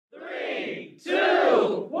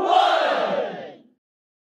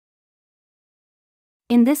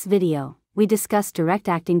In this video, we discuss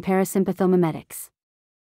direct-acting parasympathomimetics.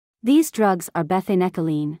 These drugs are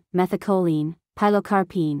bethanycholine, methacholine,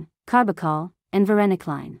 pilocarpine, carbachol, and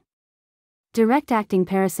varenicline. Direct-acting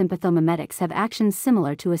parasympathomimetics have actions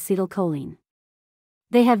similar to acetylcholine.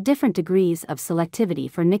 They have different degrees of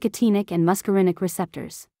selectivity for nicotinic and muscarinic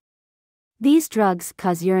receptors. These drugs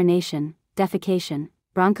cause urination, defecation,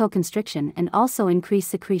 bronchoconstriction, and also increase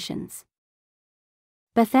secretions.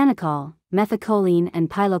 Bethanychol, methacholine, and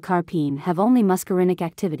pilocarpine have only muscarinic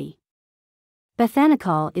activity.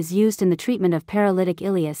 Bethanychol is used in the treatment of paralytic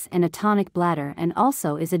ileus and atonic bladder and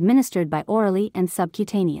also is administered by orally and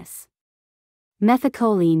subcutaneous.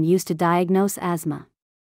 Methacholine used to diagnose asthma.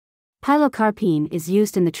 Pilocarpine is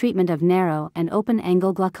used in the treatment of narrow and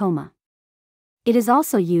open-angle glaucoma. It is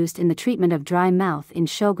also used in the treatment of dry mouth in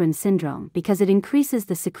Sjogren's syndrome because it increases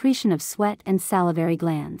the secretion of sweat and salivary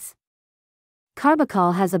glands.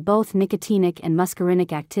 Carbachol has a both nicotinic and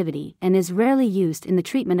muscarinic activity and is rarely used in the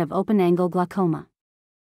treatment of open-angle glaucoma.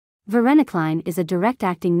 Varenicline is a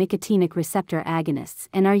direct-acting nicotinic receptor agonists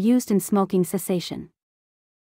and are used in smoking cessation.